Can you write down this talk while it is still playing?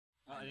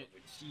I'm a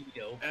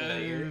Vegito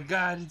player. Oh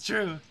god, it's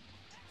true.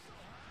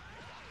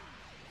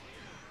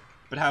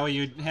 But how will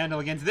you handle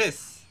against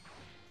this?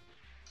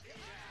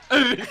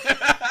 I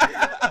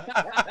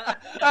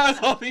was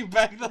holding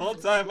back the whole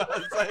time. I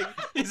was like,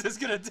 he's just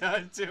gonna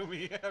die to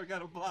me. I've got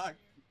to block.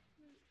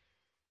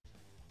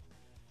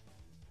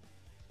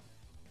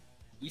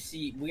 You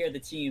see, we are the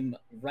team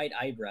right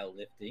eyebrow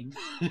lifting.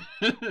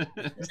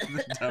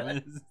 The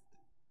dumbest.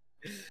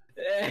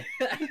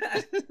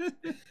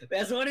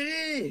 That's what it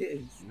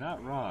is. You're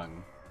not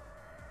wrong.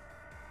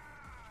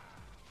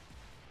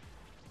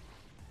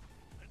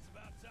 It's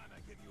about time I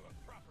give you a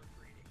proper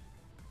greeting.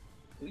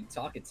 Who are you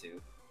talking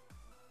to?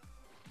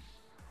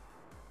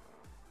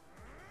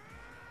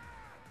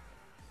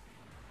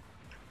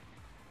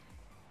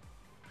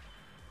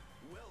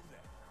 Well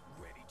then,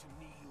 ready to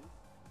kneel?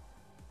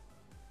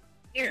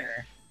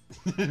 Here.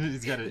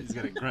 he's got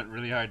to grunt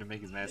really hard to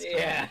make his mask.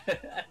 Yeah.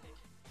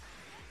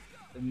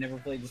 I've never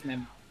played this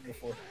man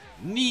before.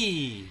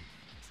 Knee.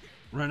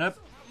 Run up.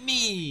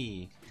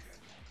 Knee.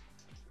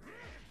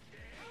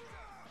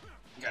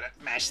 Gotta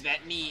mash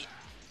that knee.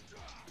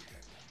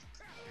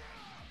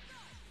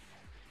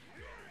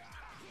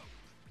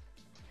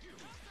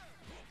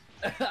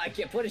 I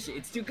can't punish it.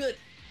 It's too good.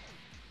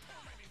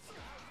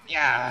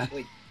 Yeah.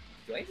 Wait,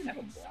 do I even have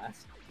a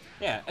blast?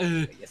 Yeah.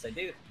 Wait, yes, I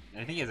do.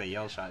 I think he has a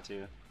yell shot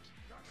too.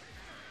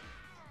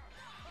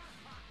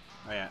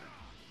 Oh yeah.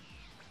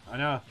 Oh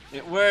no,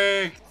 it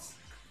worked!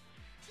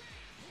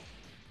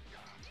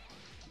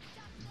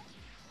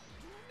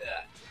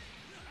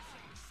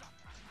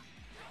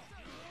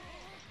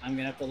 I'm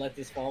gonna have to let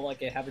this fall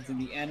like it happens in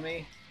the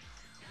anime.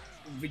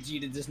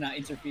 Vegeta does not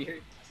interfere.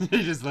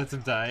 He just lets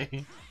him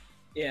die.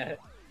 Yeah.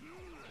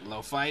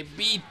 Lo-fi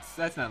beats!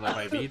 That's not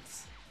lo-fi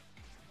beats.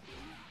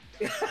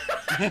 Just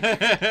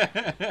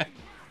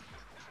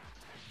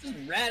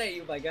rat at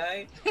you, my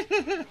guy.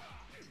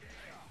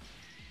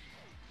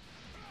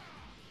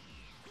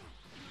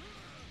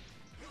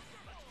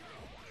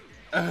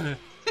 I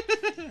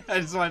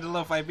just wanted to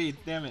lo-fi beats,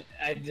 damn it.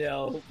 I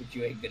know, but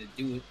you ain't gonna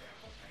do it.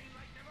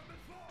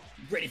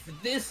 Ready for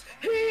this?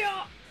 Here!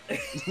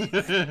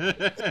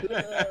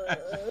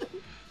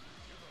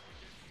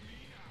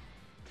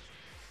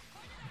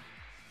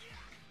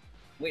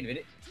 Wait a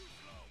minute.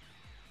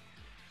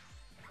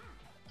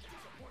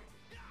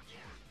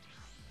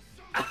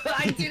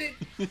 I did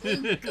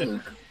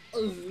it!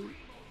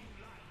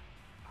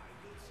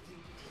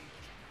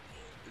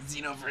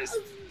 Xenoverse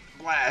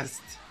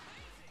blast!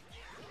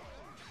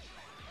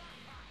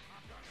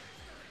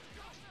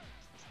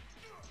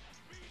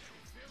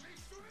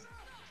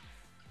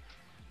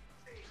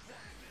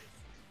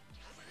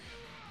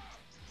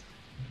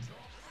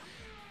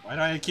 Why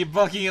do I keep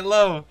bulking it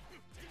low?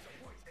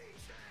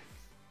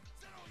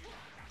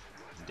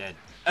 It's dead.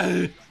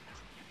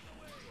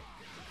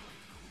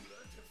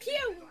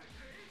 Pew!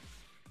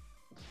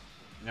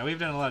 Now we've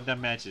done a lot of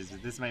dumb matches,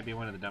 but this might be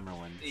one of the dumber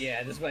ones.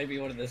 Yeah, this might be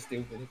one of the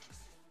stupidest.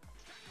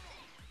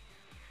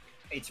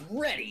 It's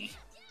ready!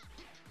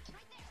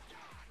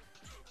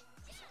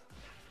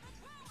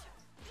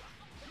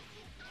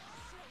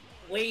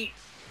 Wait!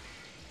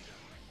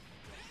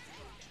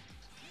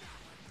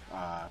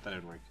 I thought it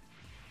would work.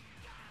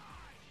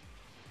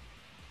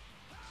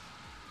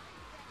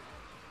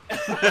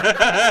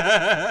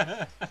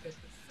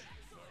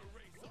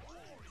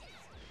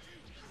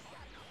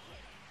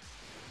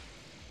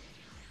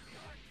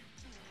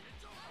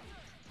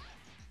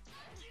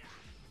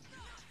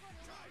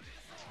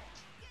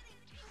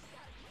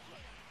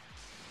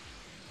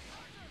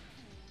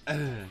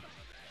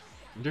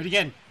 Do it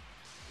again.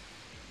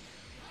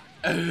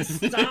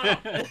 Stop!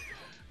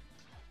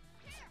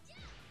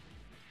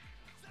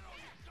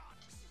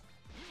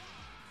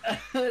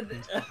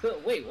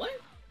 Wait, what?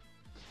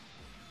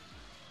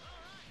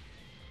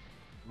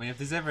 I mean, if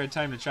there's ever a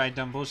time to try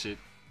dumb bullshit.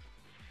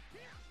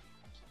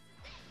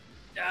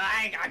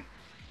 I got...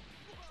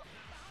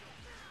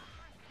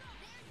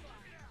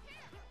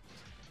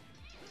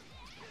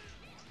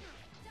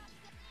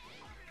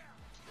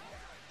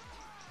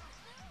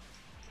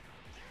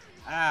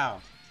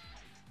 Ow.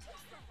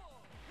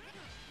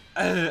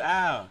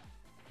 Ow.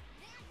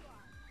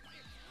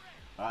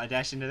 Well, I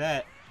dashed into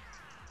that.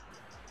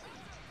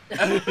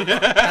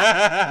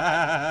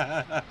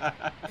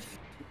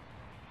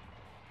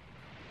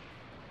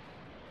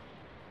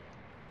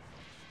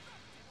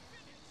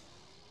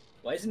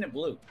 Why isn't it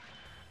blue?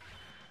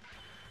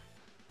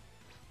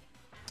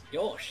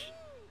 Yosh.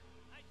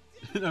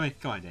 I mean,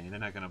 come on, Danny. They're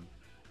not gonna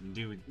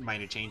do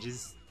minor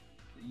changes.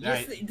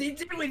 Yes, Right. they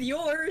did with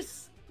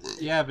yours.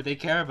 Yeah, but they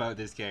care about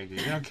this character.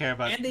 They don't care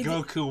about And they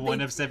Goku did- 1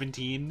 they- of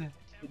 17.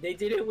 They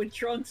did it with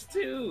Trunks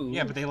too.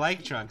 Yeah, but they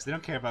like Trunks. They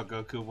don't care about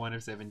Goku 1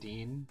 of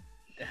 17.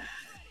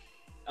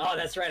 Oh,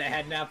 that's right. I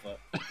had Nappa.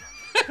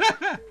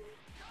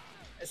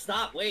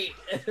 Stop. Wait.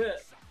 Wait,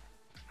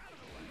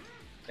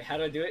 how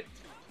do I do it?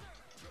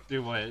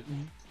 Do what?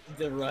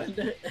 The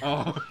run.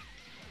 Oh.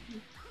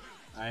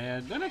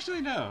 I don't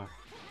actually know.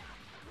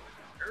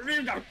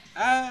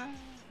 Ah.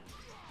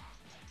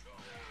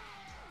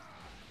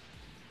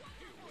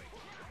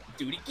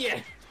 Do it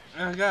again.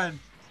 Oh god.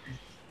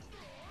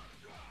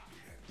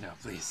 No,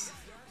 please.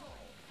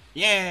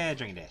 Yeah,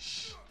 Dragon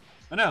Dash.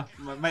 Oh no,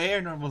 my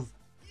air normals.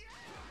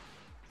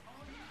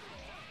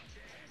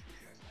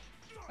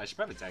 I should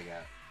probably tag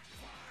out.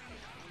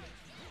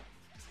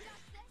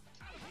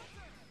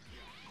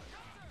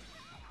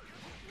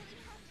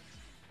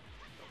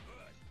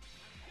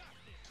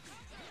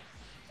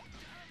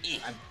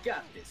 I've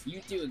got this.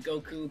 You do it,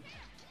 Goku.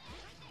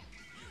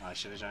 Oh, I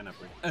should have joined up.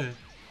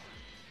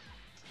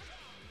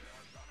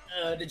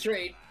 The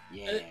trade.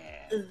 Yeah.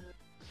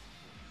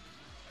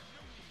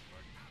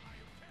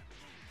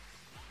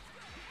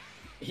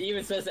 He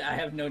even says that I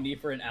have no need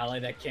for an ally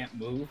that can't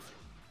move.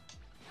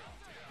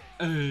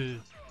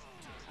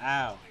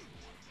 Ow.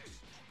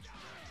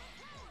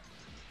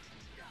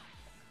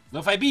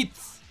 Lo-fi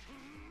beats!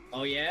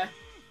 Oh yeah?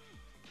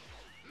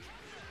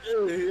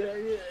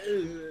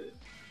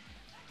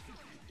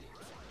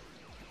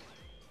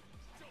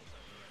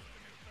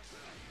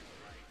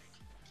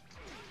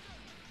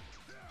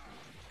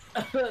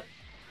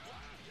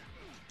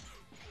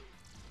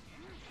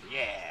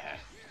 Yeah.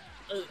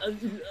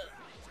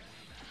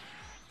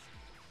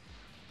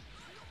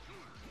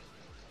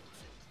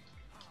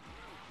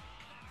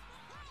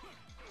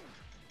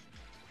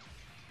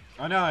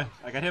 Oh no,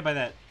 I got hit by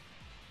that.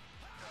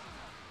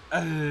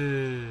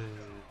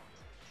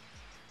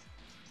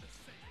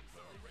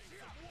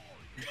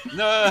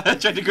 No, I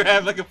tried to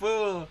grab like a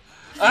fool.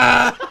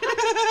 Ah!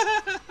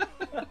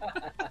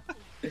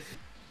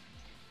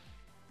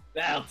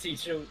 That'll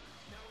teach him.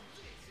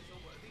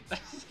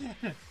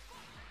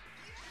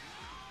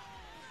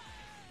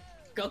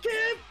 Go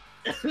Kim!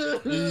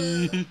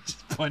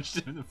 Just punched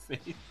him in the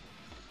face.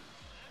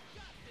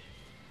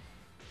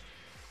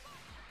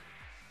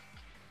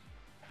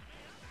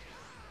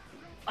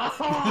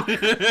 Oh,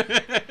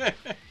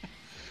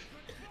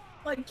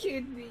 my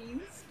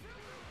kidneys.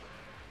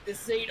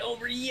 This ain't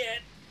over yet.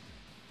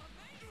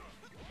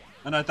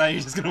 And I thought you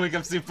were just gonna wake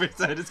up super,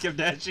 so I just kept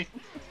dashing.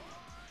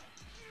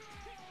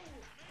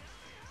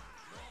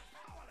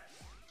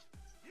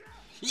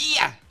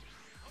 Yeah!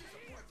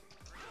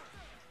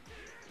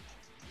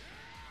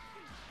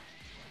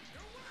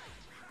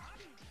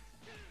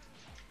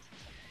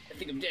 I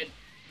think I'm dead.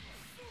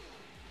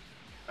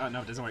 Oh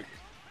no, it doesn't work.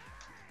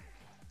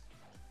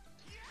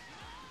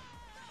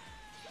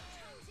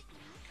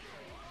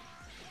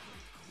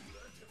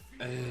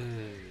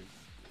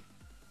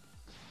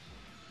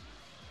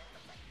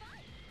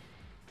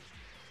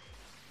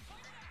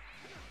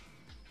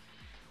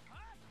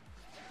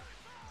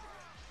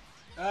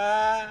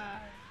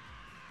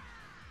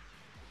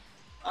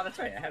 Oh, that's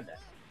right, I have that.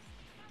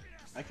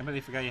 I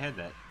completely forgot you had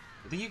that.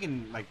 I think you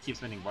can like keep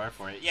spinning bar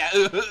for it. Yeah.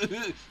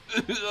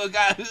 Oh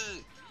god.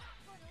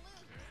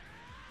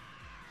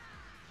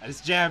 I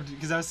just jabbed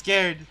because I was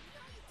scared.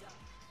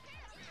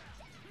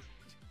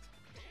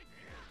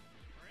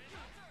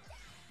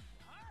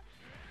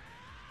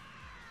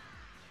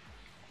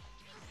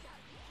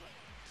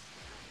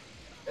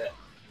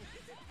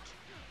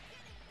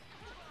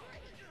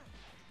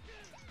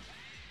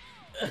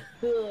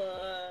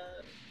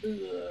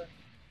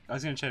 I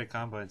was gonna try to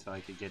combo until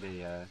I could get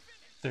a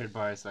third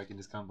bar so I can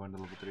just combo into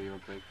level 3 real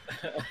quick.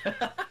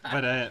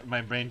 But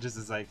my brain just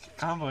is like,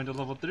 combo into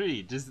level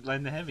 3, just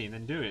land the heavy and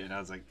then do it. And I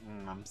was like,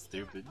 I'm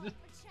stupid.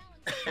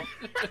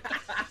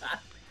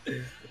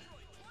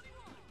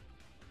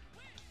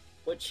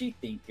 What's she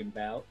thinking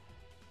about?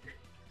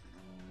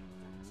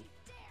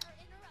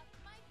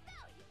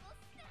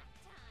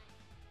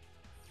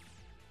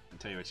 I'll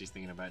tell you what she's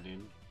thinking about,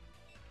 dude.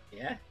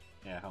 Yeah?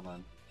 Yeah, hold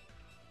on.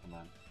 Hold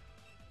on.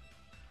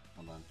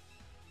 Hold on.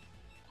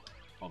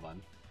 Hold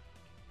on.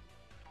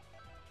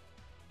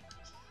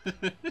 It's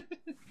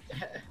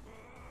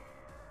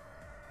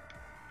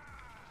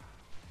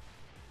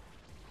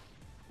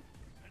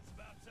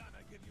about time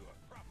I give you a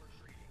proper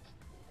greeting.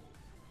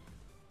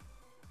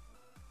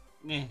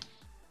 Nah.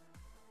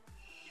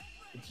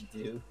 What'd you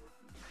do?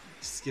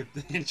 Skip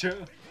the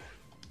intro.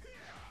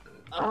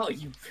 Oh,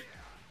 you...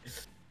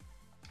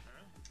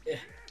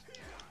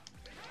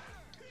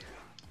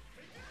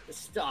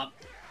 Stop.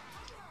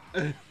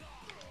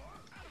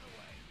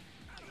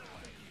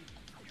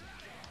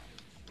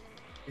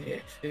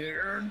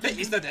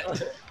 He's not dead.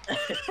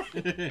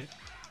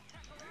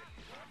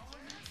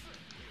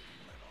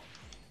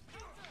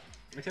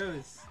 My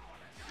toes.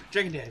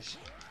 Dragon Dash.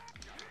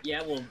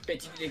 Yeah, well,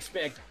 bet you didn't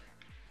expect.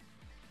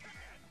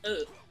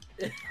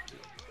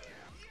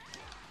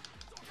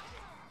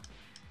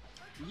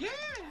 Yeah.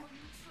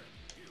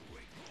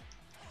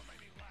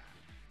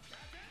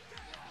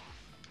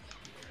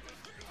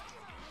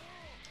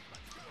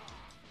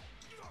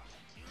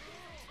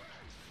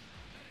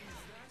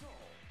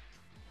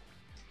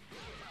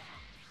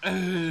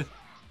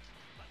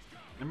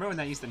 Remember when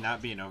that used to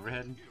not be an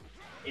overhead?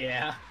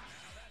 Yeah.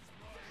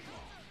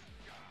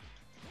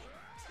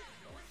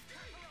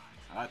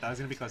 I thought I was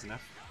gonna be close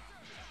enough.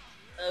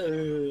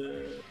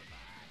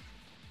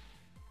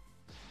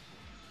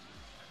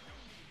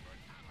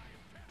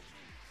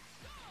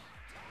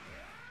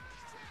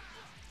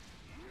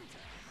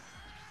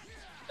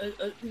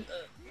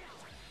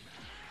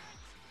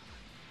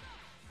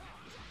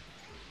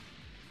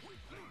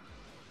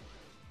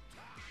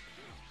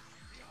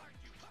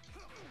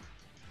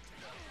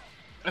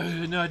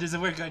 No, it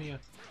doesn't work on you.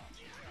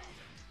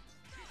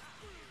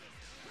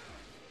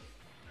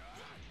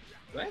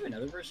 Do I have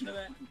another version of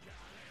that?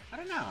 I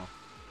don't know.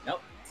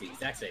 Nope, it's the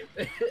exact same.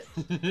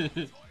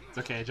 It's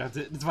okay, I dropped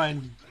it. It's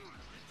fine.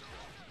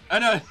 Oh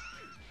no!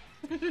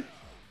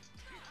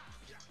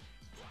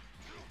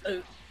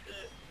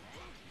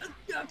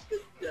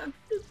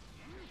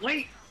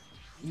 Wait!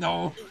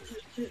 No!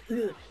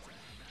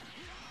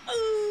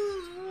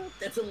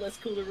 That's a less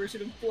cooler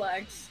version of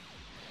Flax.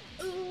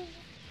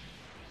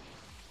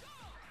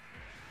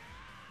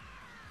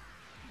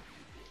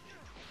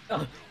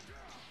 Oh,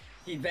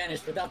 he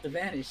vanished without the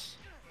vanish.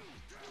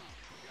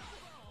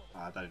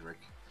 Oh, I thought it'd work.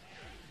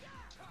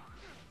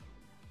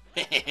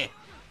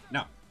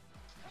 No.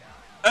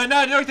 Oh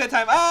no, it didn't work that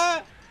time!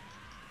 Ah!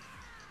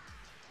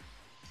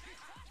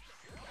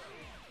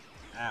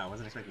 I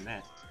wasn't expecting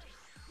that.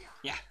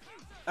 Yeah.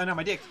 Oh no,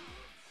 my dick.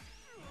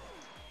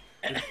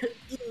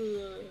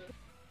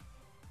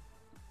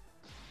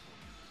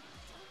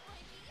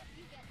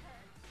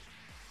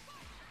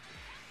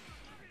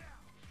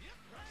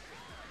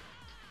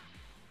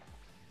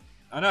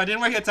 Oh no, it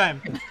didn't work that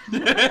time.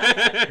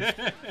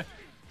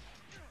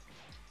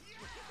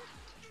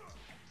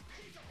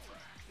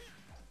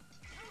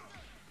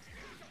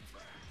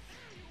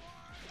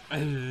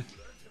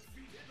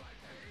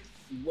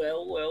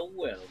 Well, well,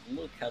 well,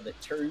 look how the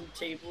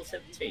turntables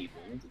have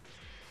tabled.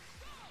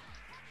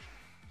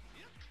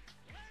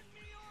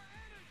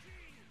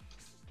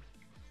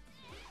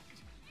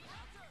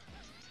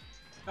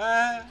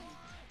 Oh,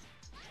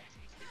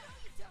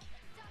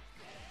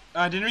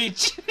 I didn't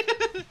reach.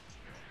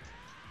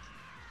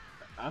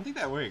 I don't think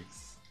that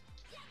works.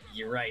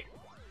 You're right.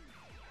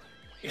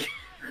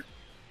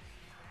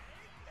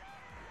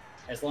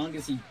 As long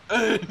as he...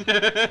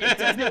 It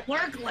doesn't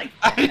work like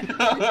that! I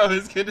know, I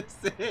was gonna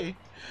say.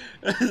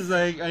 I was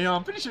like,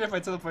 I'm pretty sure if I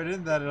teleport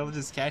in that, it'll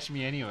just catch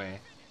me anyway.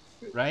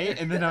 Right?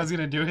 And then I was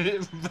gonna do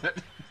it, but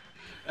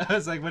I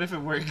was like, what if it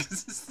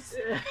works?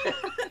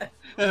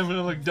 And I'm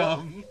gonna look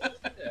dumb.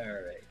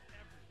 Alright.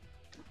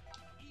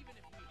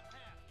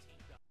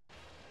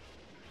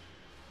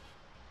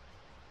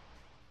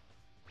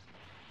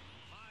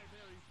 My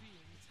very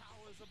being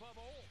towers above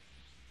all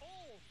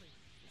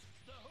things,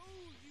 the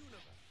whole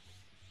universe.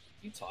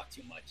 You talk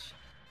too much.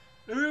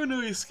 Everyone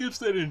know he skips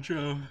that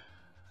intro.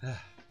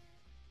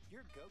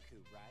 You're Goku,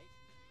 right?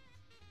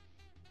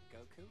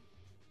 Goku?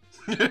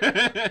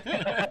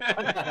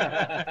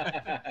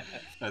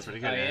 That's pretty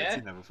good. Oh, I yeah? haven't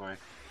seen that before.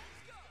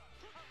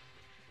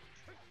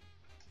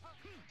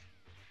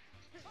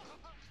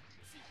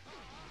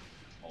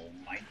 Oh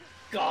my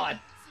god!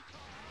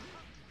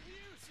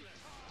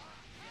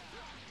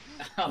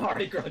 I'm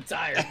already grown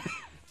tired.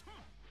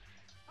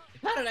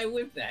 How did I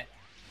whip that?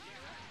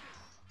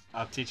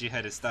 I'll teach you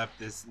how to stop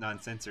this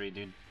nonsensory,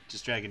 dude.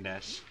 Just Dragon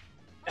Dash.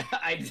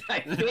 I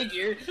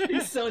figured.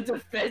 He's so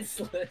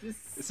defenseless.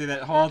 See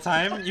that whole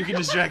time? You can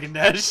just Dragon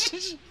Dash.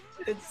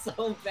 It's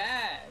so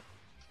bad.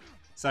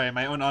 Sorry,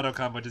 my own auto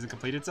combo doesn't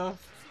complete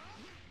itself.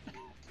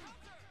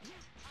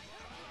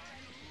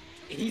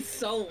 He's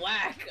so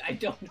whack. I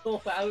don't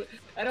know how.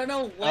 I don't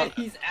know when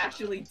he's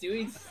actually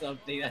doing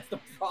something. That's the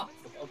problem.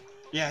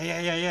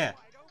 Yeah.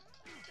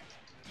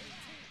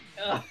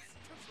 Ugh.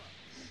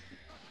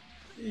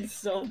 He's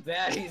so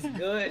bad. He's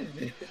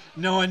good.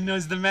 No one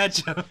knows the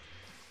matchup.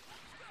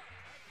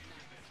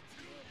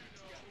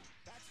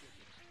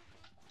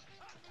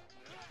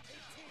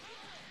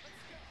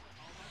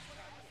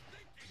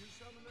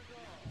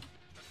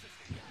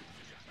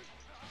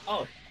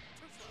 Oh,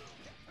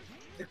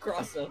 the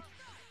cross up.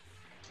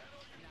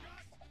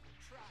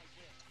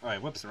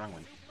 Alright, whoops, the wrong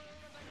one.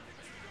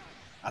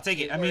 I'll take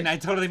it. I mean, I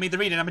totally made the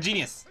read and I'm a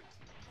genius.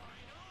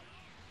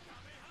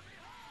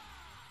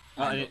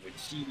 I'm a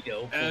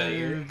Vegito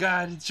player. Oh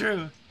god, it's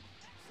true.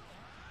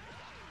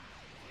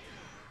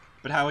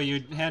 But how will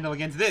you handle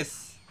against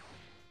this?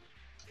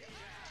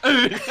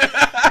 I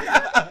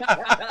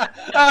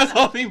was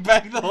holding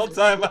back the whole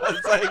time. I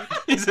was like,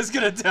 he's just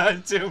gonna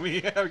down to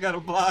me. I've got a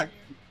block.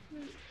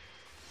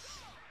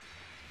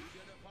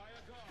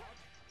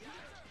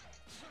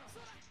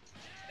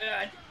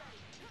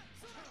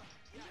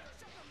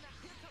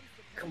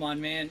 Come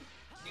on, man.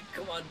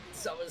 Come on,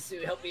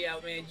 Samasu, help me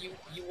out, man. You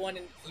won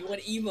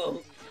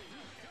Evo.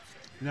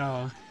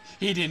 No,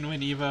 he didn't win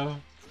Evo.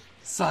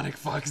 Sonic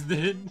Fox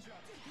did.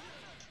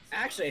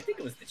 Actually, I think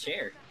it was the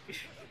chair.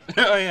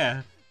 Oh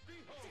yeah.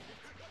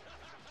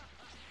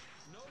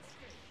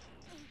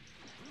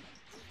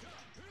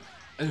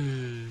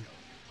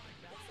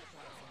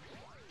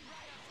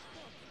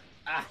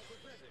 Ah.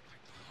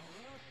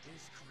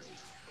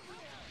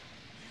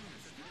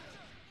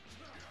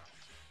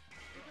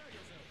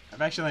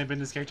 I've actually only been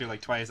this character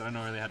like twice. I don't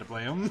know really how to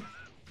play him.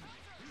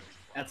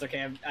 That's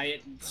okay.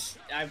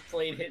 I've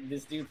played hitting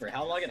this dude for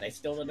how long, and I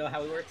still don't know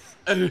how he works.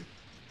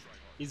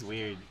 He's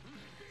weird.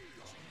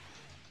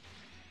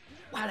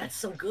 Wow, that's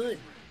so good.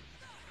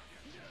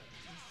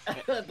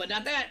 but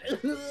not that.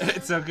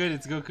 It's so good.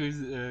 It's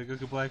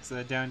Goku Black's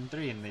down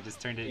 3, and they just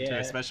turned it into Yeah.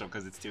 a special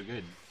because it's too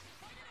good.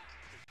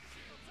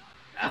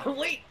 Oh,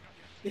 wait.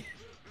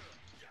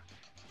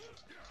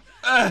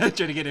 Trying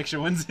to get extra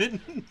ones in.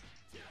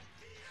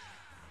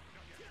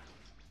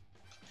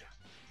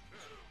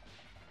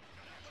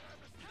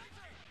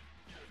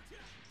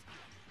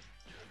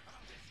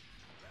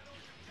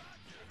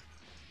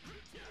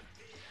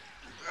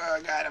 Oh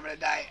god, I'm gonna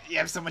die. You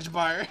have so much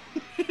bar.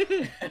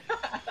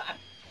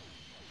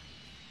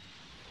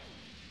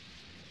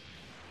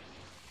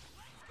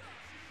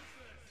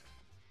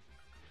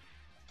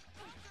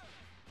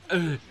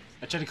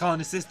 I tried to call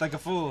an assist like a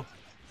fool.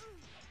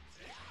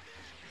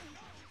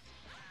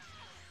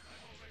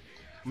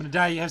 I'm gonna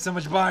die, you have so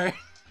much bar.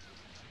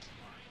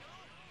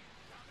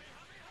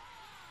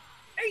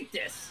 Hate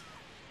this.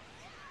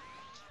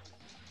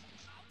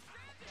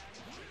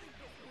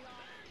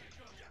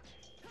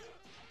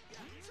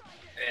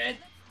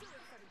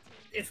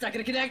 It's not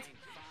gonna connect.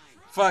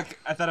 Fuck,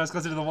 I thought I was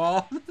closer to the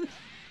wall.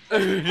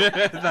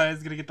 I thought I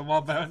was gonna get the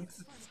wall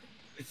bounce.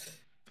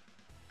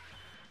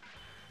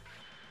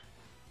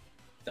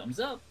 Thumbs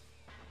up.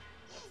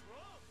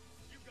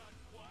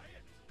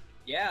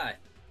 Yeah,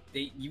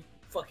 you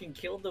fucking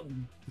killed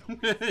them.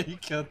 You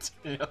killed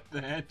Tail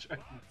the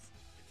androids.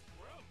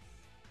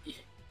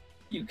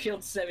 You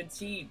killed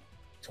 17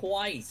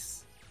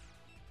 twice.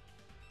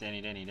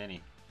 Danny.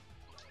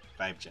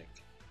 Vibe check.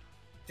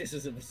 This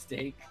is a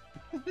mistake.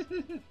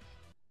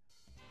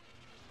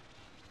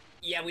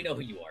 Yeah, we know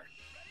who you are.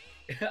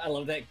 I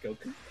love that,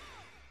 Goku.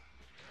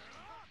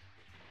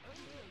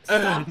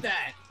 Stop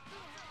that!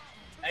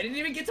 I didn't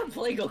even get to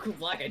play Goku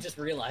Black, I just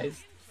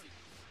realized.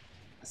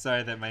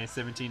 Sorry that my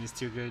 17 is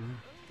too good.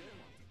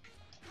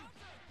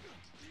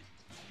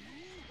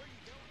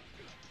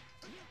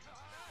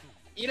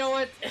 You know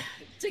what?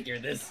 Take care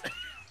of this.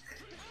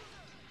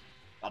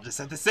 I'll just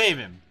have to save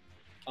him.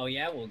 Oh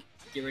yeah? Well,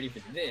 get ready for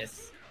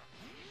this.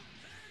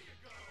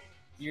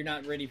 You're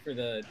not ready for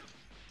the...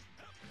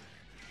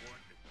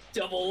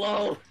 double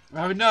low!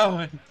 Oh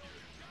no!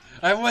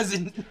 I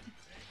wasn't!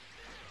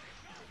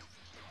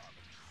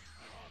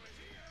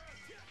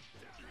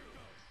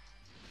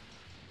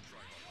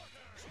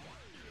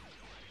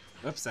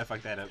 Oops, I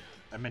fucked that up.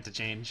 I meant to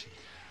change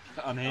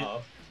on hit.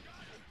 Uh-oh.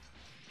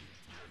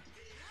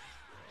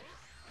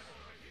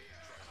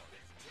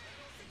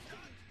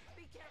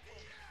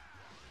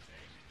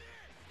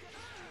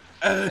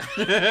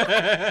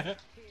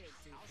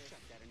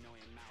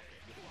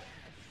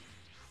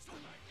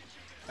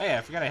 Oh yeah,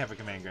 I forgot I have a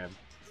command grab.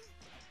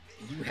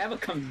 You have a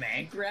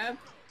command grab?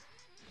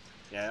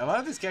 Yeah, a lot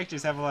of these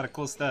characters have a lot of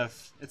cool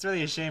stuff. It's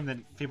really a shame that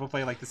people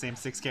play like the same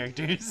 6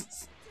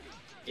 characters.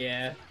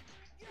 Yeah.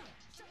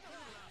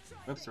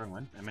 Oops, wrong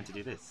one. I meant to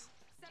do this.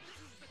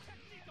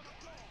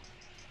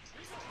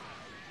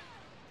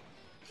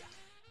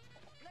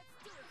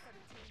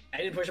 I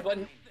didn't push a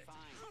button.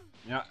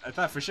 You know, I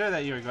thought for sure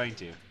that you were going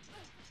to.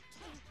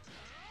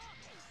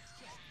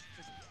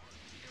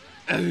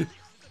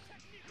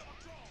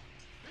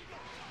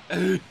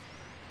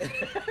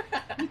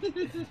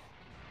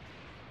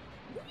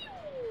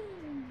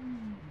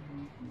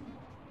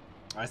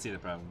 I see the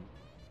problem.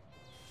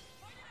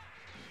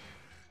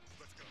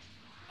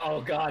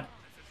 Oh god.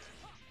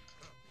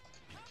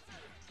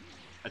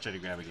 I try to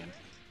grab again.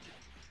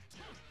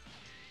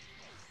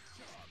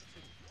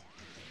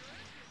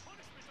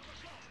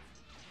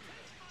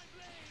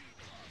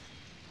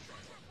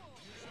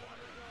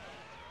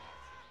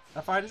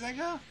 How far does that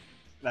go?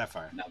 That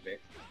far. Not very.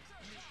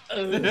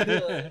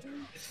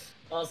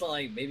 Also,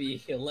 like, maybe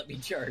he'll let me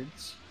charge.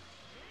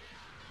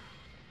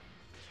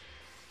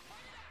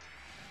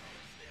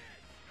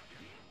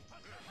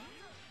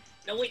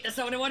 No, wait, that's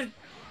not what I wanted.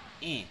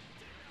 Eh.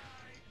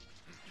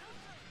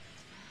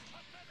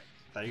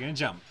 Thought you were gonna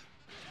jump.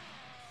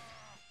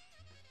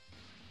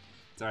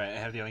 It's alright, I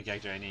have the only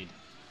character I need.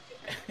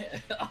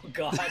 Oh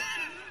god.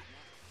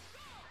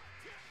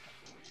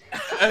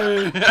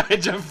 I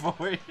jumped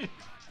forward.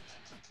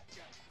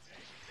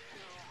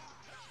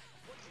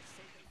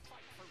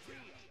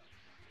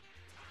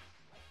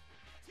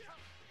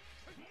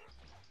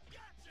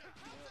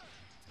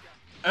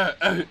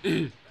 Don't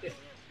worry,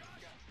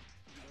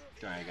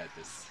 I got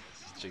this.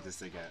 Check this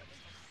thing out.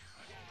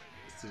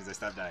 As soon as I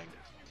stop dying.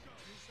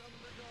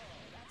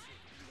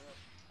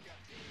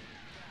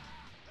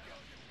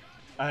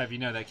 I'll have you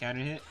know that counter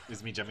hit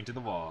is me jumping to the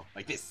wall.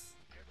 Like this.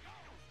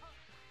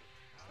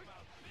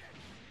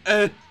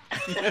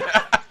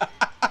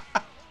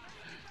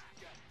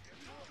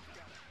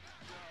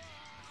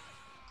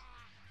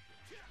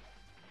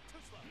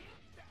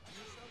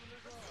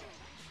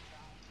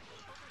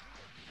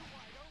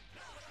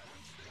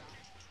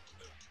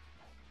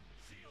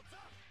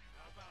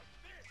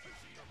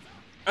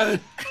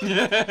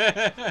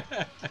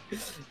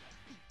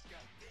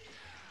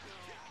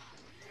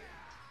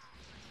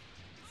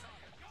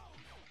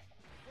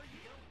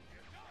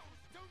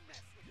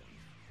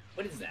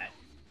 What is that?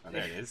 Oh,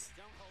 there it is.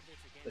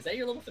 Was that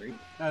your level 3? No,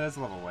 that's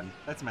level 1.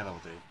 That's my level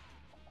 3.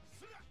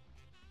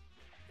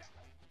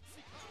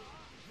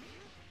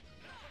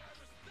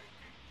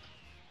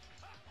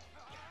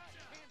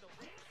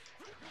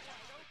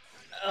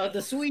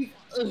 The sweep.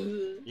 Yeah,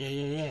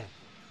 yeah, yeah.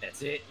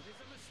 That's it.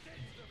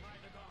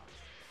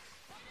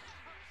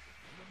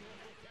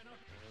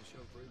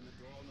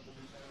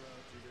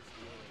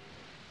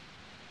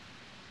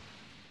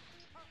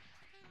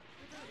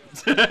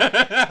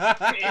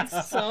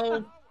 It's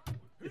so.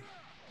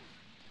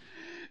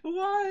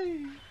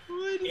 Why?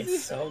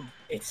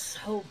 It's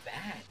so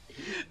bad.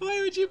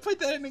 Why would you put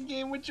that in a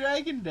game with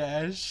Dragon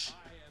Dash?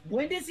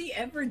 When does he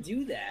ever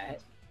do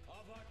that?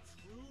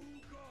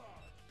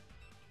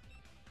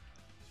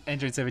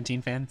 Android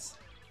 17 fans.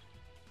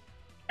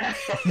 Alright,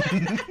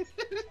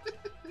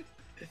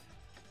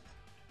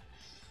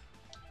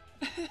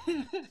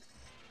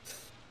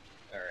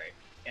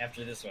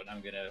 after this one,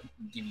 I'm gonna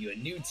give you a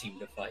new team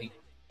to fight.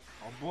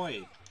 Oh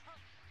boy.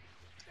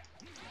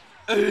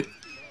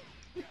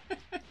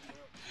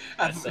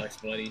 That sucks,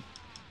 buddy.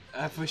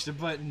 I pushed a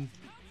button.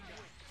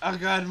 Oh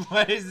god,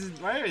 why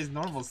is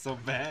normal so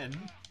bad?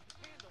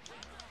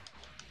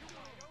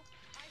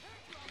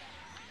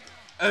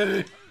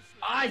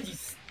 Ah, you...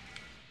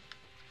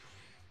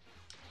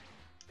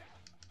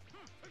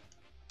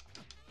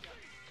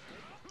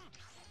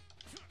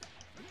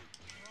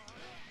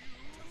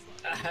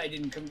 I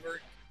didn't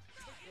convert.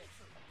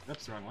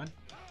 Oops, wrong one.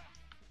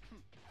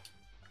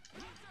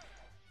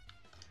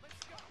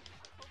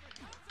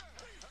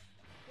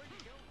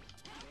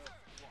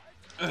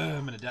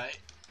 I'm gonna die.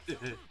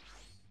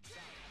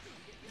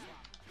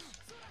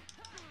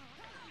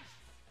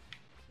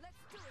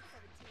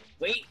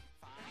 Wait.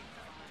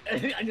 I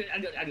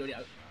don't.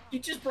 You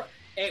just brought.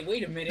 Hey,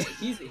 wait a minute.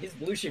 His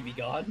blue should be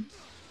gone.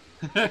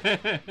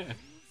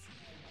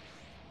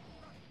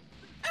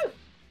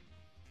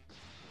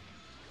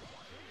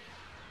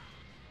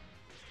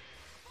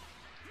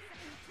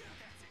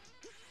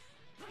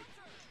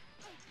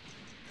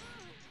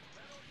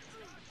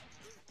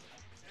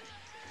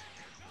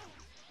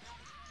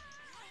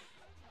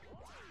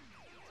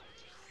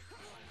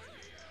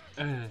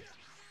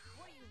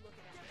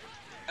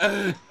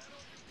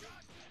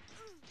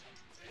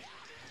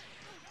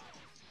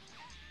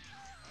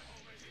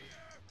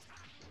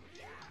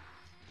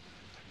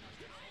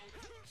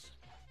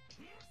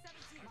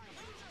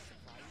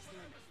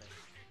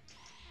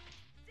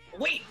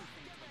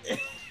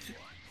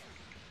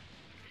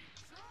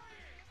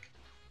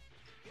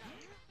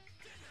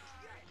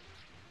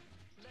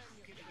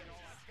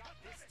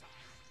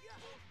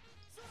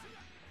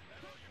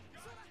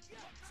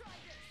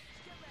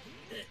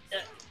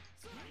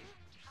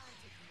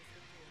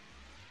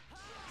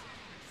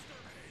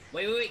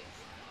 Wait. Wait.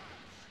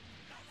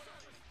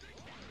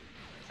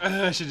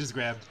 I should just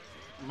grab.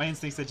 My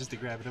instinct said just to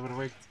grab it. It would have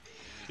worked.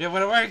 It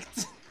would have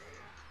worked.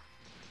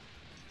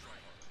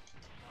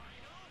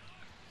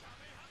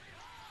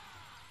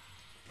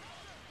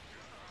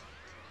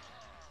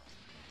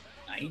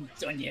 I ain't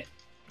done yet.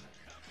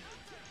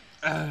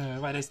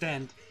 Why'd I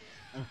stand?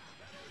 Oh.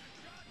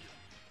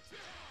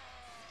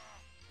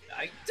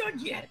 I ain't done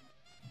yet.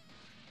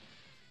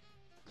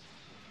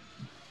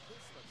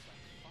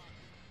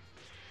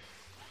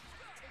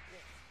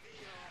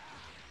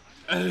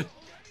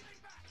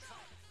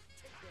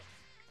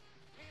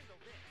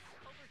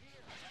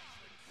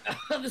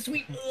 The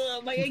sweet,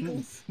 my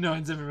ankles. No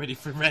one's ever ready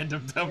for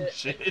random dumb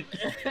shit.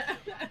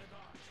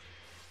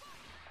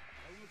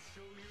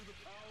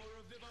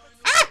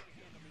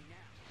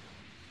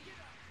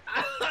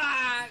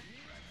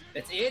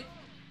 That's it?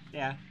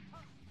 Yeah.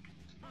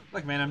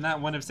 Look, man, I'm not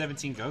one of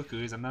 17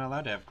 Gokus. I'm not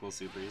allowed to have cool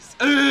supers.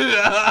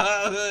 I'm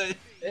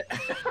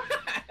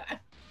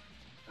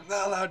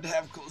not allowed to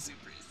have cool supers.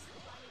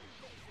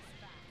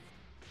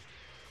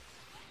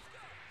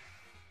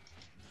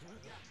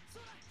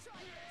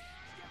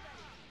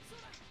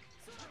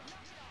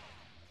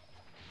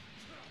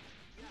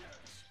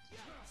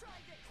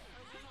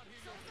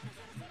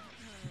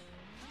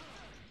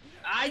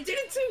 I did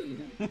it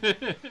too!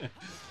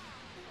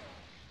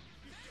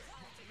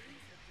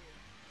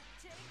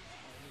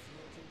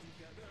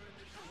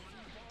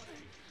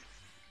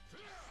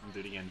 I'll do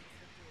it again.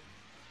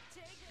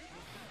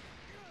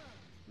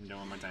 Do it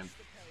one more time.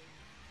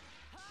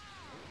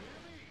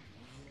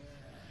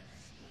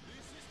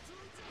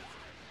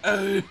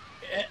 I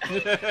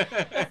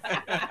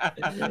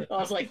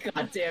was like,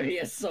 God damn, he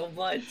has so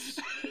much.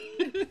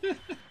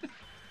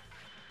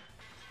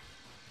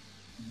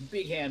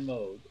 Big hand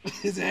mode.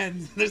 His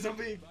hands, they're so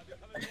big.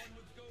 I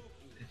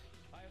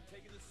have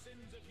taken the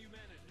sins of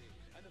humanity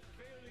and the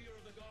failure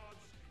of the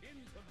gods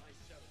into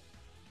myself.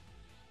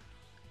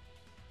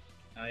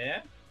 Oh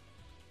yeah?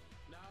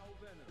 Now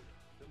Venom,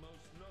 the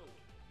most noble,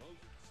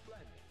 most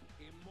splendid,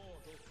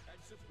 immortal, and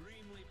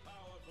supremely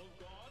powerful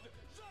god,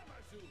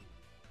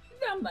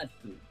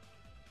 Zamasu!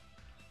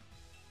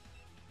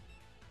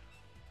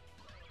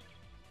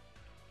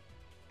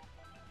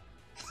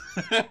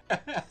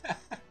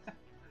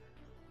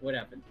 What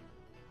happened?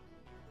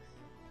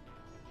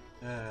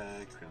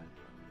 Krillin.